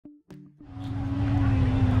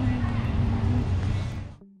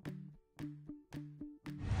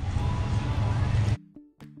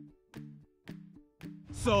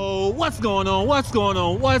So what's going on,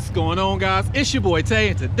 guys? It's your boy Tay,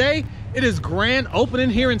 and today it is grand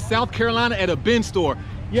opening here in South Carolina at a bin store.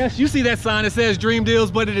 Yes, you see that sign that says Dream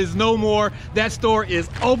Deals, but it is no more. That store is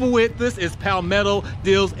over with. This is Palmetto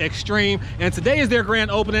Deals Extreme, and today is their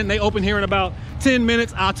grand opening. They open here in about 10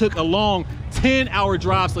 minutes. I took a long 10-hour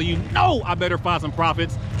drive, so you know I better find some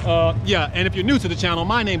profits. Yeah, and if you're new to the channel,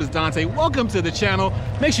 my name is Dante. Welcome to the channel.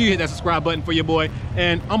 Make sure you hit that subscribe button for your boy.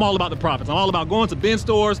 And I'm all about the profits. I'm all about going to bin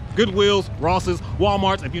stores, Goodwills, Ross's,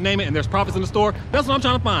 Walmart's, if you name it, and there's profits in the store. That's what I'm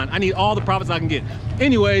trying to find. I need all the profits I can get.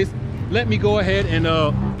 Anyways, let me go ahead and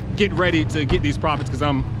get ready to get these profits, because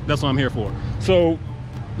that's what I'm here for. So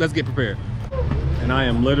let's get prepared. And I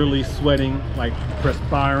am literally sweating, like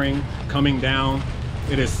perspiring, coming down.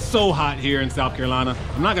 It is so hot here in South Carolina.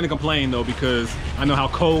 I'm not gonna complain though, because I know how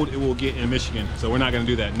cold it will get in Michigan. So we're not gonna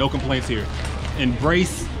do that. No complaints here.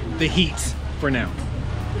 Embrace the heat for now.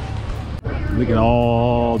 Look at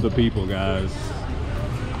all the people, guys.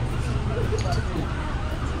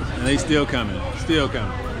 And they still coming, still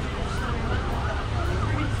coming.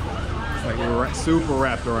 It's like we're super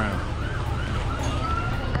wrapped around.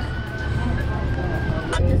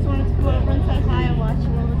 I just wanted to go over and say hi and watch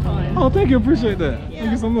you all the time. Oh, thank you, appreciate that. Yeah.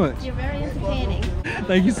 Thank you so much. You're very entertaining.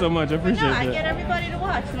 Thank you so much, I appreciate that. I get everybody to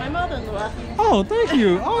watch, my mother-in-law. Oh, thank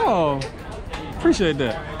you. Oh, appreciate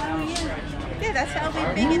that. Yeah, that's how we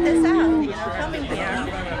figured this out, you know, coming here.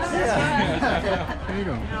 There you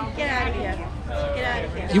go. Get out of here. Get out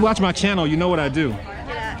of here. You watch my channel, you know what I do. Get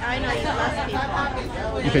out. I know you bless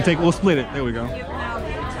people. Okay, we'll split it. There we go.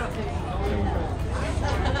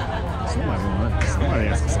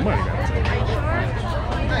 Somebody got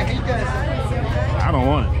it. I don't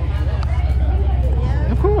want it.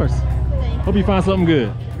 Yeah. Of course. Hope you find something good.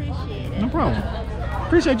 Appreciate it. No problem.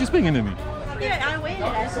 Appreciate you speaking to me. Yeah, I waited.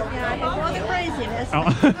 I said, you know, I can all the craziness. Oh.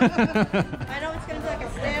 I know it's going to be like a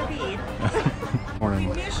stampede. Morning.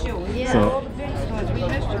 We miss you. Yeah. So, All the big stores. We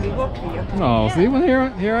missed you. We looked for you. oh, see, well,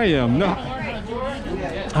 here I am. No.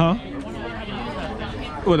 Huh?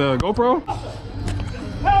 With a GoPro?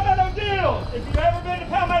 Palmetto Deals! If you've ever been to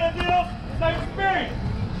Palmetto Deals, same experience.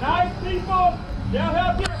 Nice people, they'll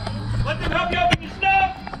help you. Let them help you open your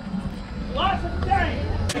stuff. Lots of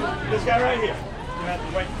things. This guy right here. You have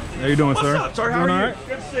to wait. How you doing, sir? What's up, sir? How Doing are all you? right?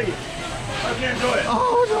 Good to see you. Hope you enjoy it.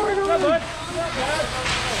 Oh, sorry. What's up, bud?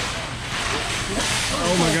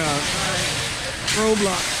 Oh my God.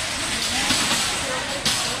 Roadblock.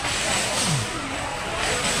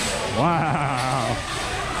 Wow.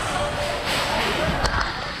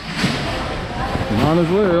 Might as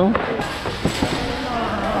well.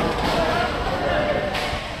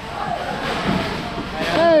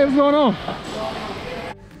 Hey, what's going on?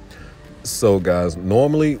 So guys,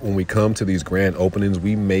 normally when we come to these grand openings,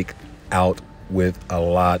 we make out with a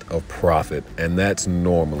lot of profit, and that's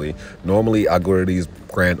normally I go to these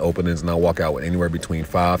grand openings and I walk out with anywhere between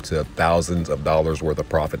 $5,000 to thousands of dollars worth of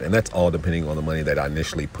profit, and that's all depending on the money that I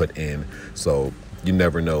initially put in. So you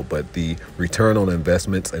never know, but the return on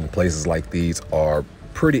investments in places like these are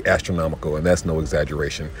pretty astronomical, and that's no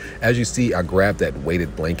exaggeration. As you see, I grabbed that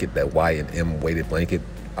weighted blanket, that Y&M weighted blanket.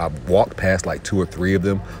 I've walked past like 2 or 3 of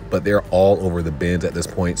them, but they're all over the bins at this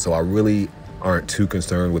point, so I really aren't too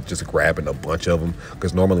concerned with just grabbing a bunch of them,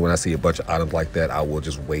 because normally when I see a bunch of items like that, I will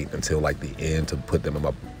just wait until like the end to put them in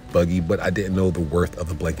my buggy, but I didn't know the worth of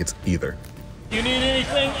the blankets either. If you need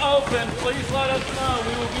anything open, please let us know.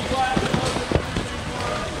 We will be glad to open.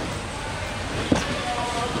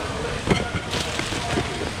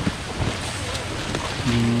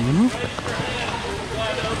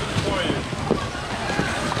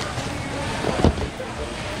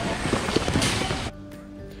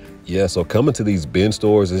 Yeah, so coming to these bin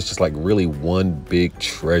stores is just like really one big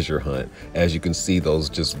treasure hunt. As you can see, those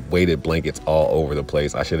just weighted blankets all over the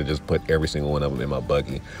place. I should have just put every single one of them in my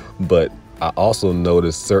buggy. But I also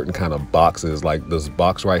noticed certain kind of boxes, like this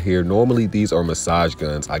box right here. Normally these are massage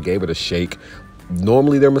guns. I gave it a shake.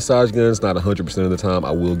 Normally they're massage guns, not 100% of the time.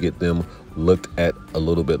 I will get them looked at a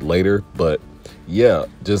little bit later, but yeah,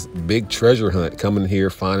 just big treasure hunt coming here,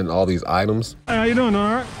 finding all these items. Hey, how you doing?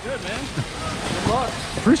 All right? Good, man. Good luck.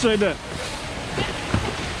 Appreciate that.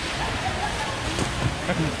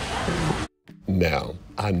 Now,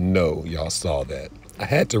 I know y'all saw that. I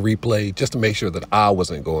had to replay just to make sure that I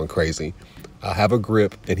wasn't going crazy. I have a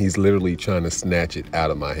grip and he's literally trying to snatch it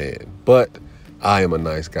out of my hand. But I am a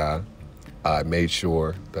nice guy. I made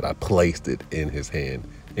sure that I placed it in his hand.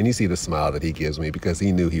 And you see the smile that he gives me because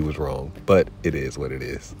he knew he was wrong. But it is what it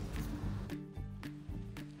is.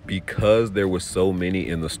 Because there was so many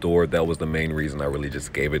in the store, that was the main reason I really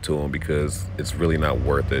just gave it to him, because it's really not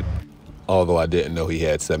worth it. Although I didn't know he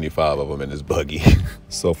had 75 of them in his buggy.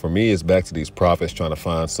 So for me, it's back to these profits, trying to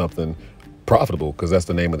find something profitable, because that's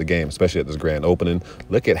the name of the game, especially at this grand opening.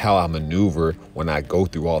 Look at how I maneuver when I go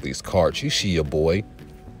through all these carts. You see your boy.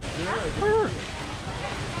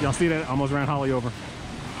 Y'all see that? Almost ran Holly over.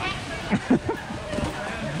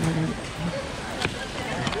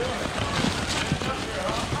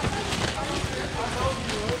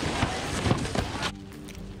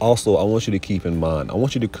 Also, I want you to keep in mind, I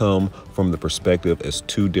want you to come from the perspective as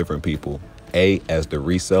two different people. A, as the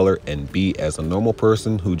reseller, and B, as a normal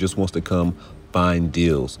person who just wants to come find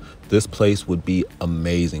deals. This place would be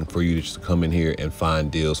amazing for you to just come in here and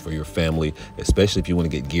find deals for your family, especially if you want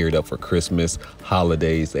to get geared up for Christmas,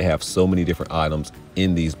 holidays. They have so many different items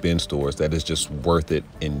in these bin stores that is just worth it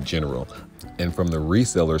in general. And from the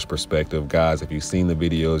reseller's perspective, guys, if you've seen the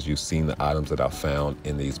videos, you've seen the items that I found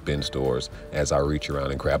in these bin stores as I reach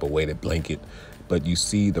around and grab a weighted blanket, but you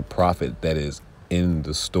see the profit that is in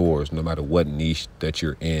the stores, no matter what niche that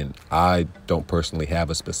you're in. I don't personally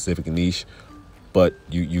have a specific niche, but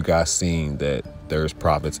you guys seen that there's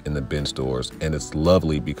profits in the bin stores, and it's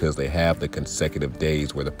lovely because they have the consecutive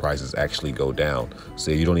days where the prices actually go down.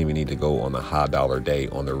 So you don't even need to go on the high dollar day,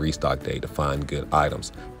 on the restock day, to find good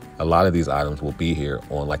items. A lot of these items will be here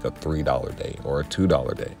on like a $3 day or a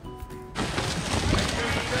 $2 day.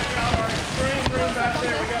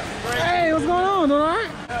 Hey, what's going on? Doing all right?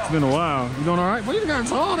 It's been a while. You doing all right? Well, you got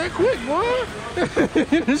tall that quick, boy.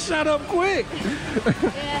 You just shot up quick.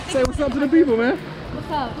 Yeah. Say what's up to the people, man.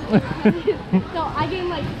 What's up? So I gained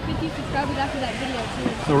like 50 subscribers after that video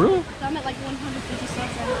too. Oh, really? So I'm at like 150 subs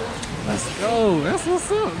right now. Let's go. That's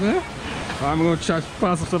what's up, man. I'm going to try to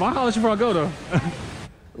find some stuff. I'll holler at you before I go, though.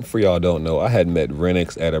 For y'all don't know, I had met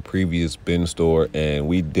Renix at a previous bin store, and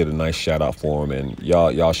we did a nice shout out for him, and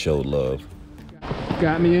y'all showed love.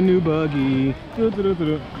 Got me a new buggy.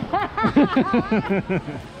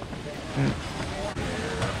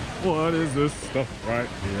 What is this stuff right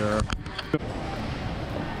here?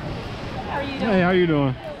 How are you doing? Hey, how you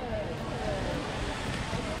doing?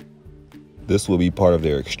 This will be part of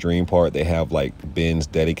their extreme part. They have like bins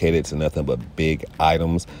dedicated to nothing but big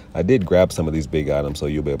items. I did grab some of these big items, so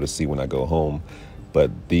you'll be able to see when I go home.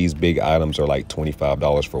 But these big items are like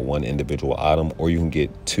 $25 for one individual item, or you can get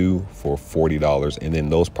two for $40, and then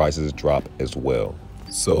those prices drop as well.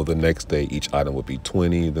 So the next day, each item would be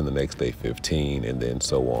 $20, then the next day 15, and then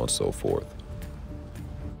so on and so forth.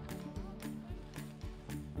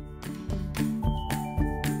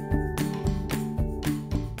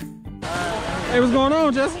 Hey, what's going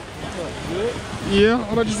on, Jesse? Good. Yeah,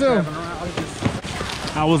 what about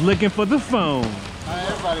yourself? I was looking for the phone.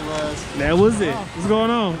 Everybody was. That was it. What's going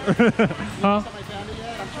on? Huh?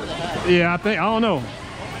 Yeah, I don't know.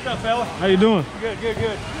 What's up, fella? How you doing?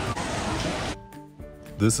 Good.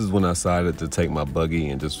 This is when I decided to take my buggy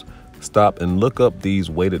and just stop and look up these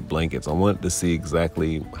weighted blankets. I wanted to see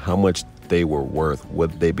exactly how much they were worth.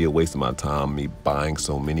 Would they be a waste of my time, me buying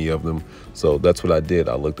so many of them? So that's what I did.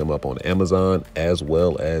 I looked them up on Amazon as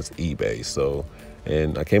well as eBay.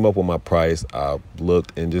 And I came up with my price. I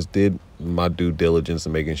looked and just did my due diligence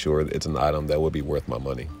in making sure it's an item that would be worth my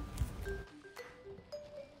money.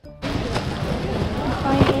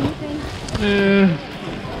 Find anything?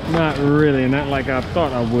 Not really. Not like I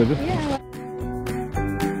thought I would. Yeah.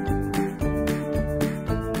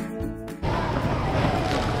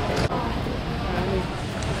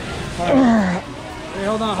 Hey,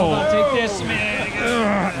 hold on. Take this, man.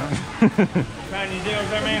 Find any deals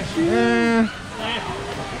there, man?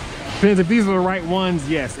 Depends if these are the right ones,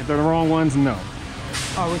 yes. If they're the wrong ones, no.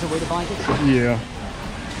 Oh, was it weighted blankets? Yeah.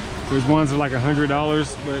 There's ones that are like $100,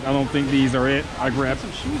 but I don't think these are it. I grabbed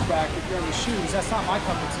Some shoes back if you're into shoes. That's not my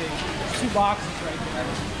cup of tea. There's 2 boxes right there.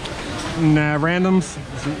 nah randoms,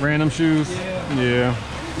 some random shoes. Yeah.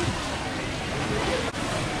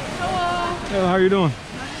 Hello. How you doing?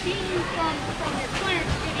 I've seen you from your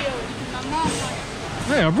clearance videos. My mom likes.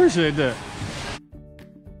 Hey, I appreciate that.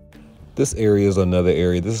 This area is another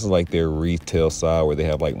area. This is like their retail side where they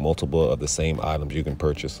have like multiple of the same items you can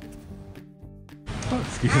purchase.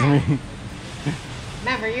 Excuse me.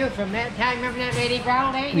 Remember you from that time? Remember that lady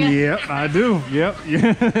growled at you? Yep, I do. Yep.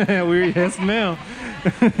 Yeah. Yes, ma'am.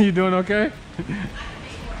 You doing okay?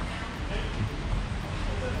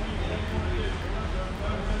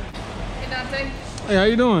 Hey, Dante. Hey, how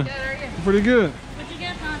you doing? Good, how are you? Pretty good. What'd you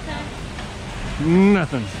get, Dante?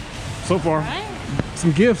 Nothing. So far. Right?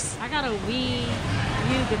 Some gifts. I got a Wii U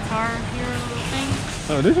Guitar Hero thing.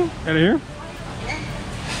 Oh, did you? Out of here?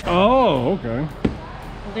 Oh, okay.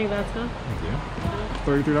 I think that's good. Yeah.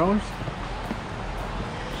 $33?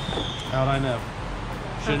 How'd I know?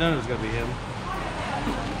 Should've known it was gonna be him.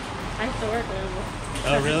 I used to work with them.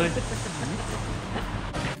 Oh, really?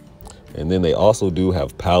 And then they also do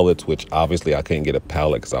have pallets, which obviously I couldn't get a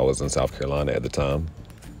pallet because I was in South Carolina at the time.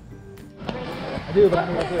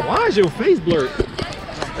 Why is your face blurred?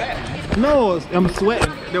 No, I'm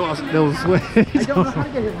sweating. There was sweating. I don't know how to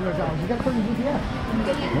get here from your house. You got to put in GPS.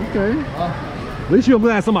 Okay. At least you're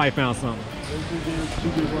glad somebody found something.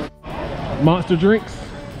 Monster drinks? They're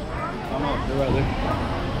right there.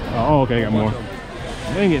 Oh, okay, got more.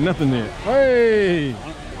 They ain't get nothing there. Hey!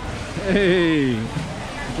 Hey!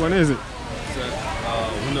 Which one is it? It's a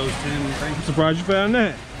Windows 10 thing. I'm surprised you found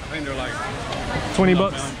that. I think they're like 20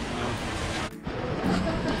 bucks.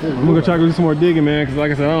 I'm gonna try to do some more digging, man, because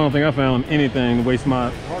like I said, I don't think I found anything to waste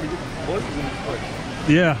my...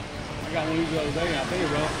 Yeah. I got one of these the other day, and I think it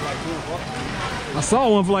was like 2 bucks. I saw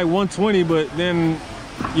one for like 120, but then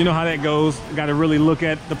you know how that goes. Got to really look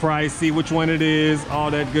at the price, see which one it is,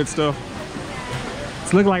 all that good stuff.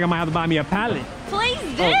 It's looking like I might have to buy me a pallet. Please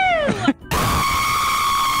do!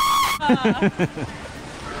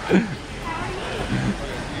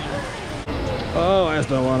 Oh, that's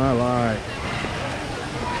the one I like.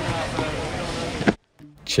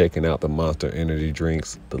 Checking out the Monster energy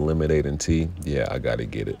drinks, the lemonade and tea. Yeah, I gotta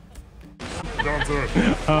get it.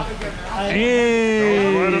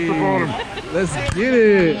 Hey! Right at the bottom. Let's get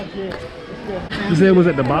it. You said it was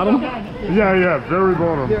at the bottom? Yeah, very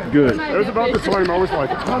bottom. Good. It was about the time I was like,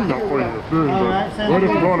 I'm not putting this in, but right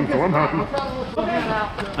at the bottom, so I'm happy.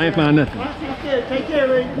 I ain't found nothing. Take care,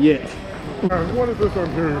 Lee. Yet. What is this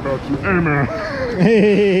I'm hearing about you? Hey, man.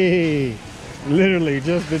 Hey! Literally,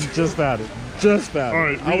 just found it. Just found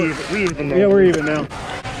it. All right, we even now. Yeah, we're even now.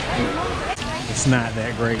 It's not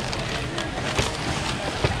that great.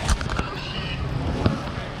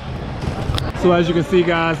 So as you can see,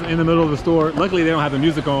 guys, in the middle of the store, luckily they don't have the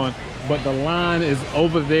music on, but the line is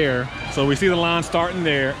over there. So we see the line starting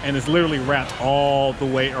there, and it's literally wrapped all the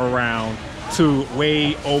way around to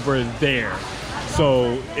way over there.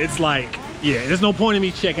 So it's like, yeah, there's no point in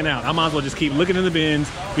me checking out. I might as well just keep looking in the bins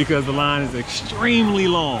because the line is extremely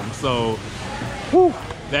long. So, whew,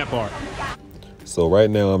 that part. So right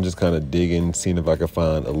now I'm just kind of digging, seeing if I can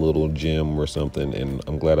find a little gem or something, and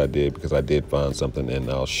I'm glad I did because I did find something, and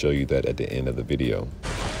I'll show you that at the end of the video.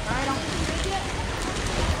 I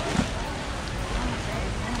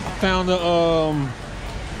found a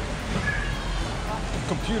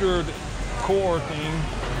computer core thing,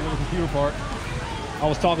 a little computer part. I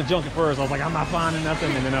was talking junk at first. I was like, I'm not finding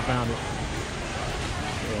nothing, and then I found it.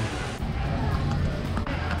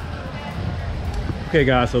 Okay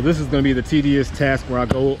guys, so this is going to be the tedious task where I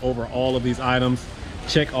go over all of these items,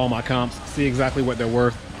 check all my comps, see exactly what they're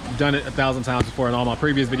worth. I've done it 1,000 times before in all my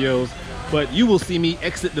previous videos, but you will see me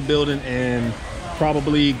exit the building and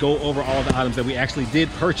probably go over all the items that we actually did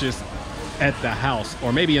purchase at the house,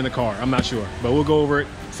 or maybe in the car, I'm not sure, but we'll go over it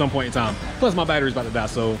some point in time. Plus my battery's about to die,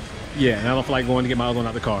 so yeah, and I don't feel like going to get my other one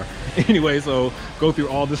out the car. Anyway, so go through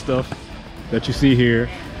all this stuff that you see here,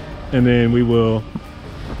 and then we will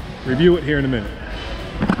review it here in a minute.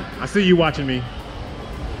 I see you watching me.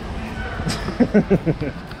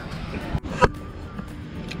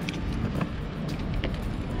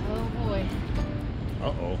 Oh boy.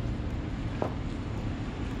 Uh-oh.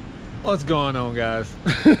 What's going on, guys?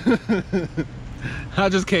 I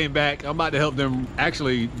just came back. I'm about to help them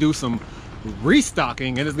actually do some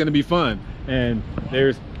restocking, and it's gonna be fun. And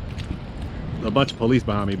there's a bunch of police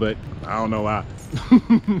behind me, but I don't know why.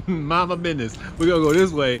 Mind my business. We're gonna go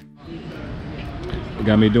this way.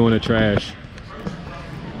 Got me doing the trash.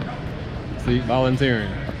 See, volunteering.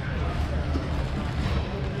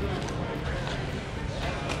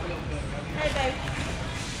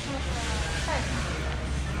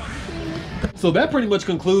 So that pretty much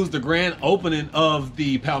concludes the grand opening of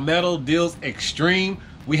the Palmetto Deals Extreme.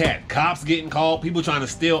 We had cops getting called, people trying to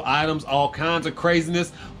steal items, all kinds of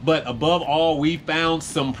craziness, but above all, we found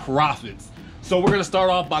some profits. So we're gonna start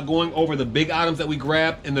off by going over the big items that we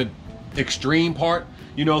grabbed in the extreme part.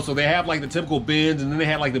 You know, so they have like the typical bins, and then they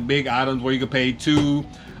have like the big items where you could pay 2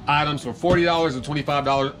 items for $40 or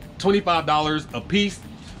 $25 a piece.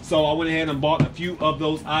 So I went ahead and bought a few of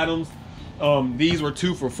those items. These were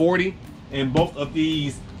 2 for $40, and both of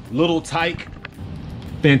these little tyke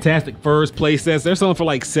fantastic furs play sets, they're selling for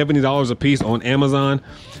like $70 a piece on Amazon.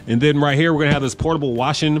 And then right here, we're gonna have this portable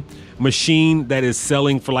washing machine that is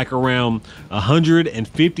selling for like around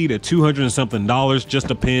 $150 to $200 and something. Just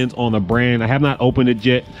depends on the brand. I have not opened it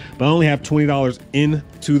yet, but I only have $20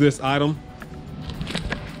 into this item.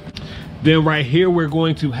 Then right here, we're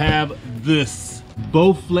going to have this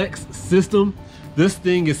Bowflex system. This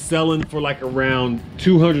thing is selling for like around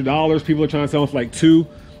 $200. People are trying to sell it for like $200.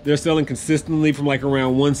 they're selling consistently from like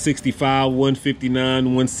around 165, 159,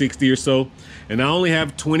 160 or so. And I only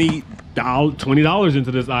have $20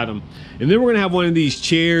 into this item. And then we're gonna have one of these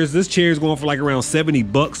chairs. This chair is going for like around 70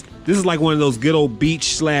 bucks. This is like one of those good old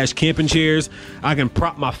beach / camping chairs. I can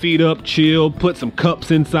prop my feet up, chill, put some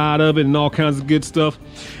cups inside of it and all kinds of good stuff.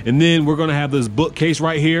 And then we're gonna have this bookcase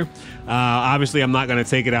right here. Obviously I'm not gonna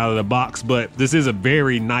take it out of the box, but this is a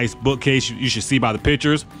very nice bookcase. You should see by the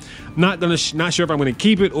pictures. Not sure if I'm gonna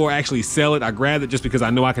keep it or actually sell it. I grabbed it just because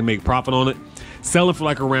I know I can make profit on it. Sell it for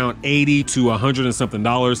like around 80 to 100 and something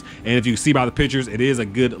dollars. And if you see by the pictures, it is a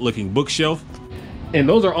good looking bookshelf. And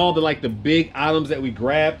those are all the big items that we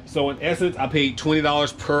grabbed. So in essence, I paid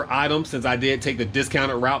 $20 per item since I did take the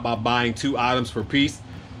discounted route by buying 2 items per piece.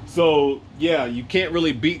 So yeah, you can't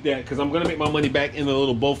really beat that because I'm gonna make my money back in the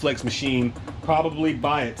little Bowflex machine, probably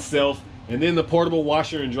by itself. And then the portable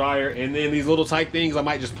washer and dryer, and then these little type things I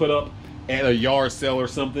might just put up at a yard sale or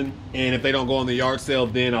something. And if they don't go on the yard sale,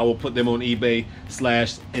 then I will put them on eBay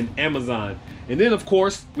 / and Amazon. And then of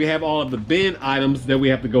course, we have all of the bin items that we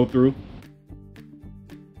have to go through.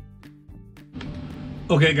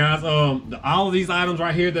 Okay guys, all of these items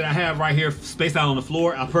right here that I have right here spaced out on the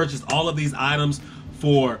floor, I purchased all of these items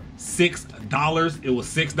for $6. It was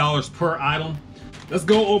 $6 per item. Let's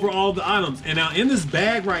go over all of the items. And now in this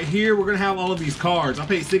bag right here, we're gonna have all of these cards. I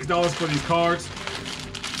paid $6 for these cards.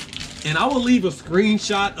 And I will leave a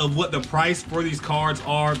screenshot of what the price for these cards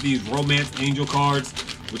are, these Romance Angel cards,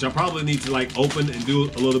 which I probably need to like open and do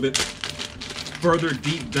a little bit further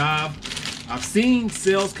deep dive. I've seen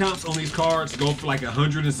sales comps on these cards go for like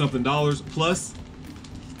 $100 and something plus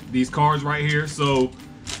these cards right here. So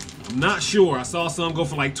I'm not sure. I saw some go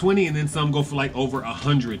for like 20 and then some go for like over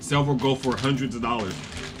 100. Several go for hundreds of dollars.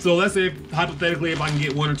 So let's say hypothetically, if I can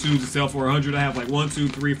get 1 or 2 to sell for 100, I have like 1, 2,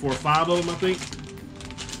 3, 4, 5 of them, I think.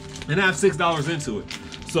 And I have $6 into it.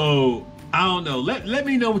 So I don't know. Let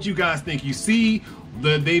me know what you guys think. You see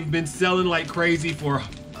they've been selling like crazy for,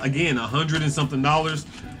 again, $100 and something.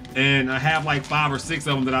 And I have like 5 or 6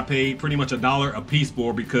 of them that I paid pretty much $1 a piece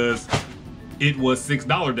for because it was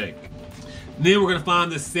 $6 day. And then we're gonna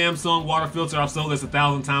find this Samsung water filter. I've sold this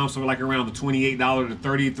 1,000 times, so we're like around the $28 to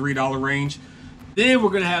 $33 range. Then we're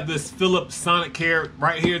gonna have this Philips Sonic Care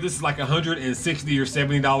right here. This is like $160 or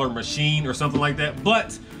 $70 machine or something like that.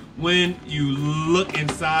 But when you look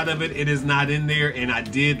inside of it, it is not in there. And I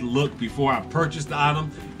did look before I purchased the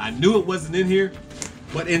item. I knew it wasn't in here,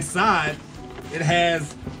 but inside it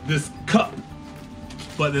has this cup.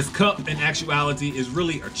 But this cup in actuality is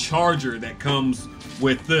really a charger that comes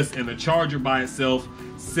with this, and the charger by itself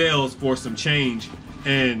sells for some change.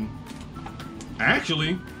 And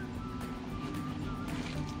actually,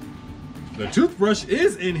 the toothbrush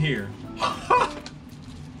is in here.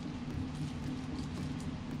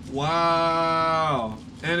 Wow,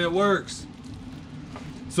 and it works.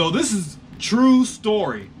 So this is true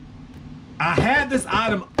story. I had this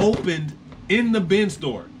item opened in the bin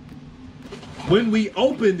store. When we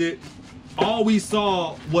opened it, all we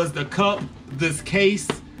saw was the cup, this case,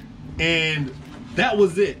 and that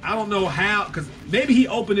was it. I don't know how, because maybe he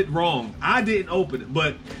opened it wrong. I didn't open it,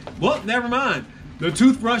 but, well, never mind. The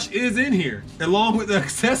toothbrush is in here, along with the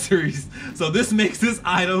accessories. So this makes this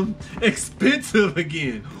item expensive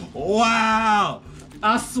again. Wow.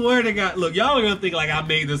 I swear to God, look, y'all are gonna think like I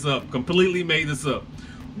made this up, completely made this up.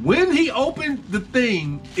 When he opened the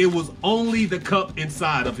thing, it was only the cup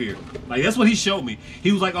inside of here. Like, that's what he showed me.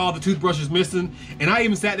 He was like, oh, the toothbrush is missing. And I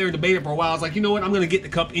even sat there and debated for a while. I was like, you know what? I'm gonna get the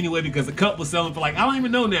cup anyway because the cup was selling for like, I don't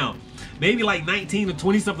even know now, maybe like 19 to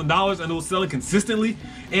 20 something dollars, and it was selling consistently.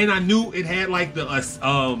 And I knew it had like the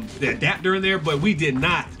adapter in there, but we did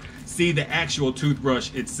not see the actual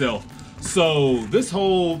toothbrush itself. So this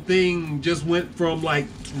whole thing just went from like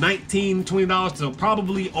 19, $20 to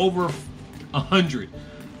probably over 100.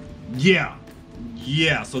 Yeah,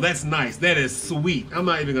 so that's nice. That is sweet. I'm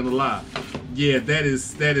not even gonna lie. Yeah, that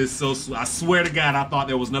is so sweet. I swear to God, I thought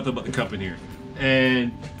there was nothing but the cup in here.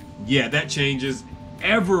 And yeah, that changes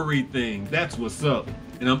everything. That's what's up.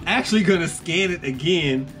 And I'm actually gonna scan it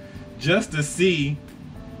again just to see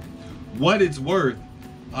what it's worth.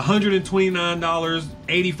 $129,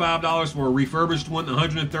 $85 for a refurbished one,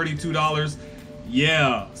 $132.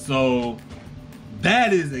 Yeah, so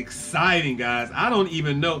that is exciting, guys. I don't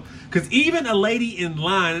even know, because even a lady in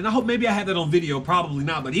line, and I hope maybe I had that on video, probably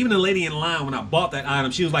not, but even a lady in line when I bought that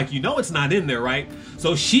item, she was like, you know it's not in there, right?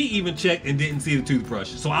 So she even checked and didn't see the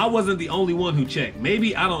toothbrush. So I wasn't the only one who checked.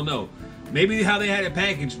 Maybe, I don't know. Maybe how they had it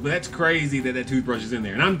packaged, but that's crazy that that toothbrush is in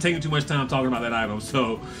there. And I'm taking too much time talking about that item,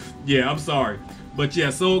 so yeah, I'm sorry. But yeah,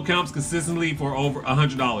 sold comps consistently for over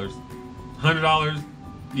 $100. $100,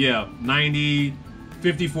 yeah, 90,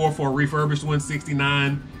 $54 for a refurbished one,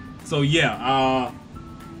 $69. So yeah,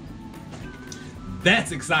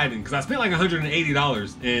 that's exciting because I spent like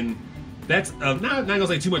 $180, and that's not gonna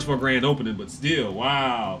say too much for a grand opening, but still,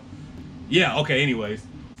 wow. Yeah, okay, anyways.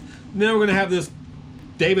 Then we're gonna have this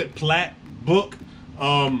David Platt book.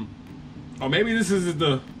 Or maybe this is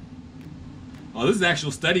this is the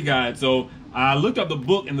actual study guide. So I looked up the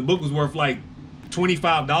book, and the book was worth like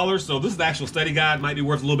 $25. So this is the actual study guide, might be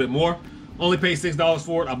worth a little bit more. Only paid $6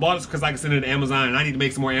 for it. I bought it because I can send it to Amazon, and I need to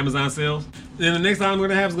make some more Amazon sales. Then the next item we're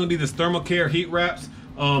gonna have is gonna be this thermal care heat wraps.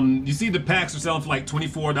 You see the packs are selling for like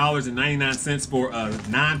 $24.99 for a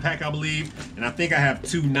 9-pack, I believe. And I think I have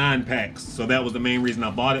 2 9-packs. So that was the main reason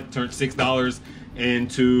I bought it. Turned $6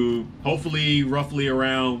 into hopefully roughly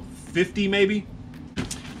around 50 maybe.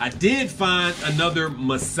 I did find another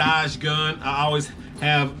massage gun. I always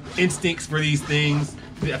have instincts for these things.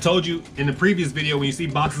 I told you in the previous video, when you see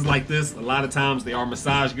boxes like this, a lot of times they are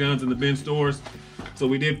massage guns in the bin stores. So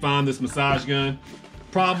we did find this massage gun.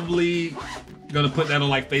 Probably gonna put that on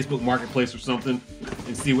like Facebook Marketplace or something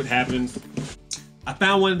and see what happens. I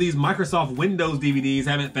found one of these Microsoft Windows DVDs.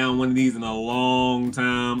 Haven't found one of these in a long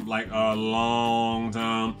time, like a long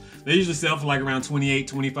time. They usually sell for like around $28,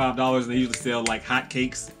 $25, and they usually sell like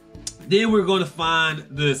hotcakes. Then we're gonna find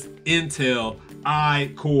this Intel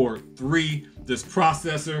i-Core 3, this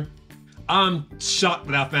processor. I'm shocked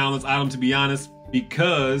that I found this item, to be honest,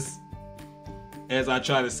 because as I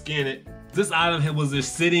try to scan it, this item was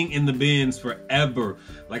just sitting in the bins forever.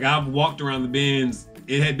 Like, I've walked around the bins.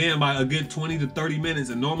 It had been about a good 20 to 30 minutes,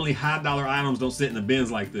 and normally high dollar items don't sit in the bins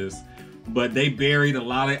like this. But they buried a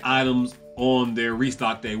lot of items on their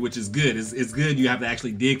restock day, which is good. It's good you have to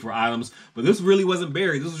actually dig for items, but this really wasn't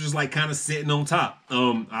buried. This was just like kind of sitting on top. I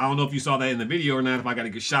don't know if you saw that in the video or not, if I got a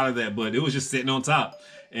good shot of that, but it was just sitting on top.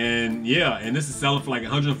 And yeah, and this is selling for like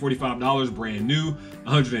 $145 brand new,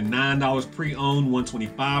 $109 pre-owned,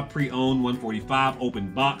 $125 pre-owned, $145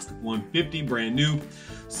 open boxed, $150 brand new.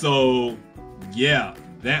 So yeah,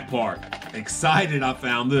 that part. Excited I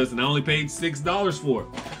found this, and I only paid $6 for it.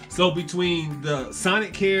 So between the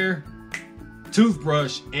Sonicare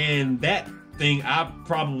toothbrush and that thing, I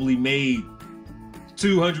probably made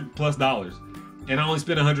 $200+, and I only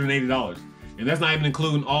spent $180. And that's not even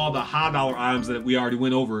including all the high dollar items that we already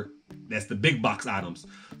went over. That's the big box items.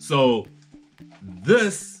 So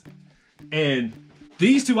this and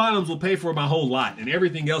these 2 items will pay for my whole lot, and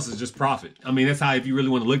everything else is just profit. I mean, that's how, if you really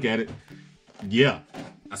want to look at it. Yeah,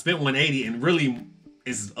 I spent $180, and really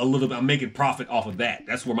is a little bit, I'm making profit off of that.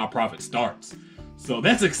 That's where my profit starts. So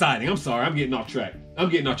that's exciting. I'm sorry, I'm getting off track. We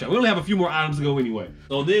only have a few more items to go anyway.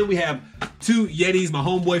 So then we have 2 Yetis. My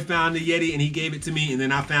homeboy found a Yeti and he gave it to me, and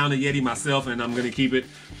then I found a Yeti myself, and I'm gonna keep it.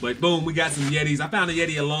 But boom, we got some Yetis. I found a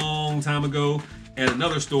Yeti a long time ago at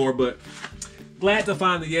another store, but glad to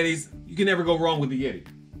find the Yetis. You can never go wrong with the Yeti.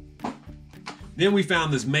 Then we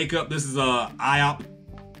found this makeup. This is IOP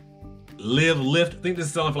Live Lift. I think this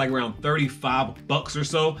is selling for like around $35 or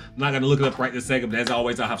so. I'm not gonna look it up right this second, but as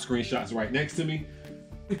always, I'll have screenshots right next to me.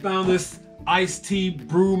 We found this iced tea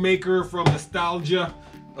brew maker from Nostalgia.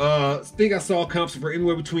 I think I saw comps for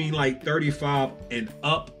anywhere between like $35 and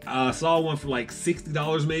up. I saw one for like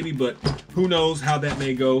 $60 maybe, but who knows how that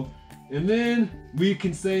may go. And then we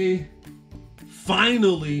can say,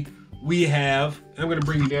 finally, we have, I'm gonna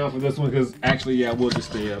bring you down for this one because actually, yeah, we'll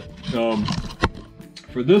just stay up.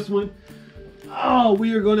 For this one, oh,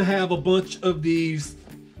 we are gonna have a bunch of these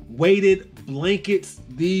weighted blankets.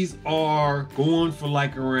 These are going for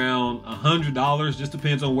like around $100, just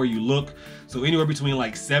depends on where you look. So anywhere between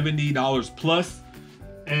like $70 plus.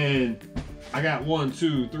 And I got 1,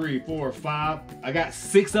 2, 3, 4, 5. I got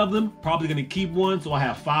 6 of them, probably gonna keep one, so I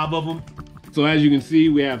have 5 of them. So as you can see,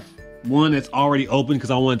 we have one that's already open because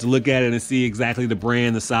I wanted to look at it and see exactly the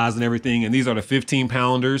brand, the size, and everything. And these are the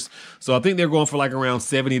 15-pounders. So I think they're going for like around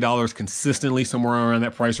 $70 consistently, somewhere around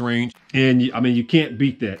that price range. And I mean, you can't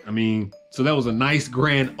beat that. I mean, so that was a nice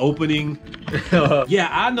grand opening. Yeah,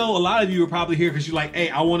 I know a lot of you are probably here because you're like, hey,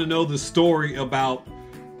 I want to know the story about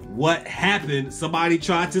what happened. Somebody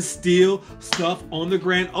tried to steal stuff on the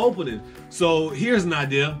grand opening. So here's an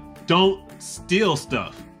idea. Don't steal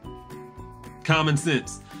stuff. Common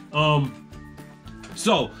sense.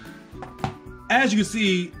 So as you can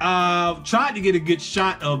see, I tried to get a good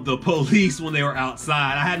shot of the police when they were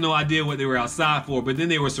outside. I had no idea what they were outside for, but then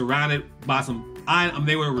they were surrounded by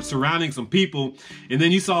they were surrounding some people, and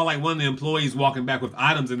then you saw like one of the employees walking back with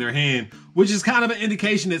items in their hand, which is kind of an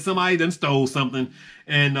indication that somebody done stole something.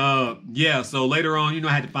 And yeah, so later on, you know,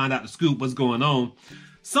 I had to find out the scoop, what's going on.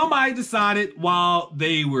 somebody decided while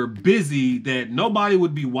they were busy that nobody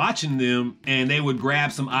would be watching them and they would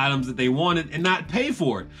grab some items that they wanted and not pay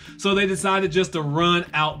for it. So they decided just to run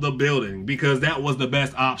out the building because that was the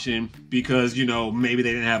best option, because, you know, maybe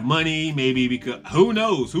they didn't have money, maybe because who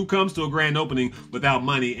knows who comes to a grand opening without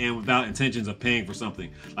money and without intentions of paying for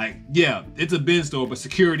something. Like, yeah, it's a bin store, but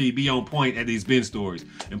security be on point at these bin stores.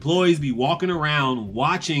 Employees be walking around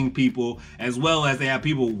watching people, as well as they have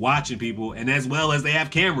people watching people, and as well as they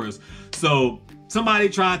have cameras. So somebody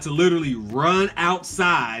tried to literally run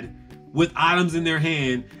outside with items in their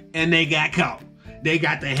hand and they got caught. They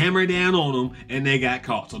got the hammer down on them and they got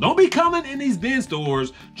caught. So don't be coming in these bin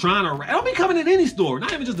stores don't be coming in any store,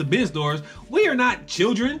 not even just the bin stores. We are not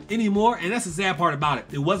children anymore, and that's the sad part about it.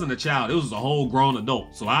 It wasn't a child, it was a whole grown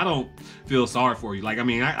adult. So I don't feel sorry for you. Like, I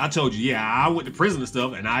mean, I told you, yeah, I went to prison and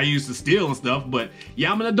stuff and I used to steal and stuff, but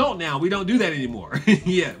yeah, I'm an adult now. We don't do that anymore.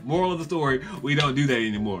 Yeah, moral of the story, we don't do that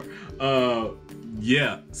anymore.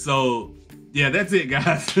 Yeah, so yeah, that's it,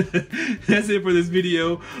 guys. That's it for this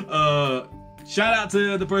video. Shout out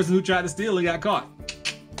to the person who tried to steal and got caught.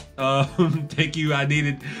 Thank you. I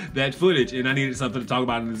needed that footage and I needed something to talk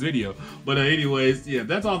about in this video. But anyways, yeah,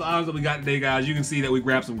 that's all the items that we got today, guys. You can see that we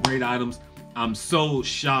grabbed some great items. I'm so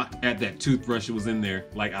shocked at that toothbrush that was in there.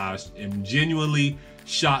 Like, I am genuinely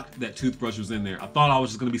shocked that toothbrush was in there. I thought I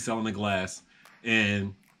was just gonna be selling the glass.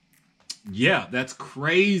 And yeah, that's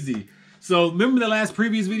crazy. So remember the last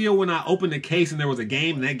previous video when I opened the case and there was a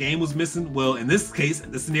game and that game was missing? Well, in this case,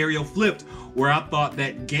 the scenario flipped where I thought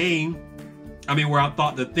the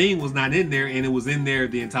thing was not in there and it was in there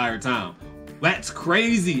the entire time. That's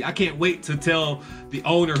crazy. I can't wait to tell the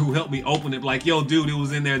owner who helped me open it, like, yo, dude, it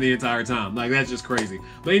was in there the entire time. Like, that's just crazy.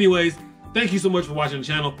 But anyways, thank you so much for watching the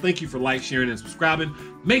channel. Thank you for sharing, and subscribing.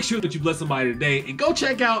 Make sure that you bless somebody today and go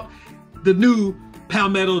check out the new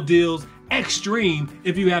Palmetto Deals Extreme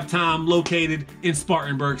if you have time, located in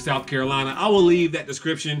Spartanburg, South Carolina. I will leave that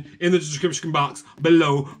description in the description box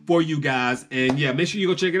below for you guys. And yeah, make sure you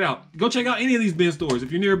go check it out. Go check out any of these bin stores.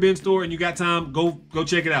 If you're near a bin store and you got time, go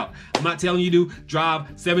check it out. I'm not telling you to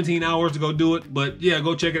drive 17 hours to go do it, but yeah,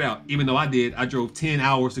 go check it out. Even though I did, I drove 10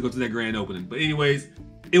 hours to go to that grand opening. But anyways,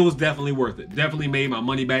 it was definitely worth it. Definitely made my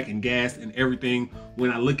money back in gas and everything when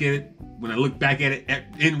I look at it, when I look back at it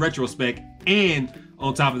in retrospect. And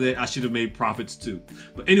on top of that, I should have made profits too.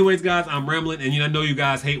 But anyways, guys, I'm rambling, and I know you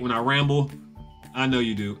guys hate when I ramble. I know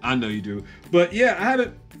you do. I know you do. But yeah, I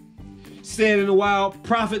haven't said in a while.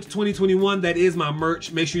 Profits 2021, that is my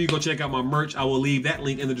merch. Make sure you go check out my merch. I will leave that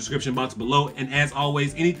link in the description box below. And as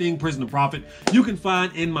always, anything Prison to Profit, you can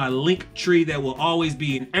find in my link tree that will always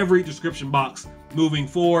be in every description box moving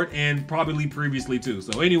forward, and probably previously too.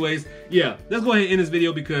 So anyways, yeah, let's go ahead and end this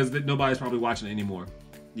video because nobody's probably watching it anymore.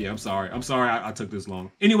 Yeah, I'm sorry. I'm sorry I took this long.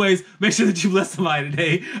 Anyways, make sure that you bless somebody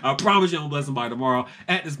today. I promise you I'm gonna bless somebody tomorrow.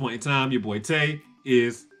 At this point in time, your boy Tay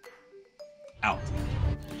is out.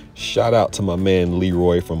 Shout out to my man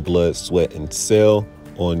Leroy from Blood, Sweat, and Sell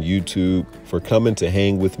on YouTube for coming to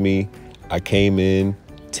hang with me. I came in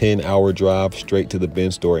 10-hour drive straight to the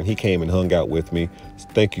bin store and he came and hung out with me.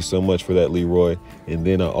 Thank you so much for that, Leroy. And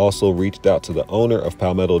then I also reached out to the owner of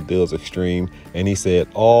Palmetto Deals Extreme, and he said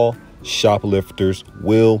all shoplifters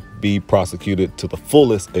will be prosecuted to the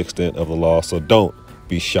fullest extent of the law, so don't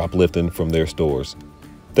be shoplifting from their stores.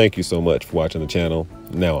 Thank you so much for watching the channel.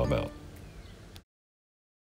 Now I'm out.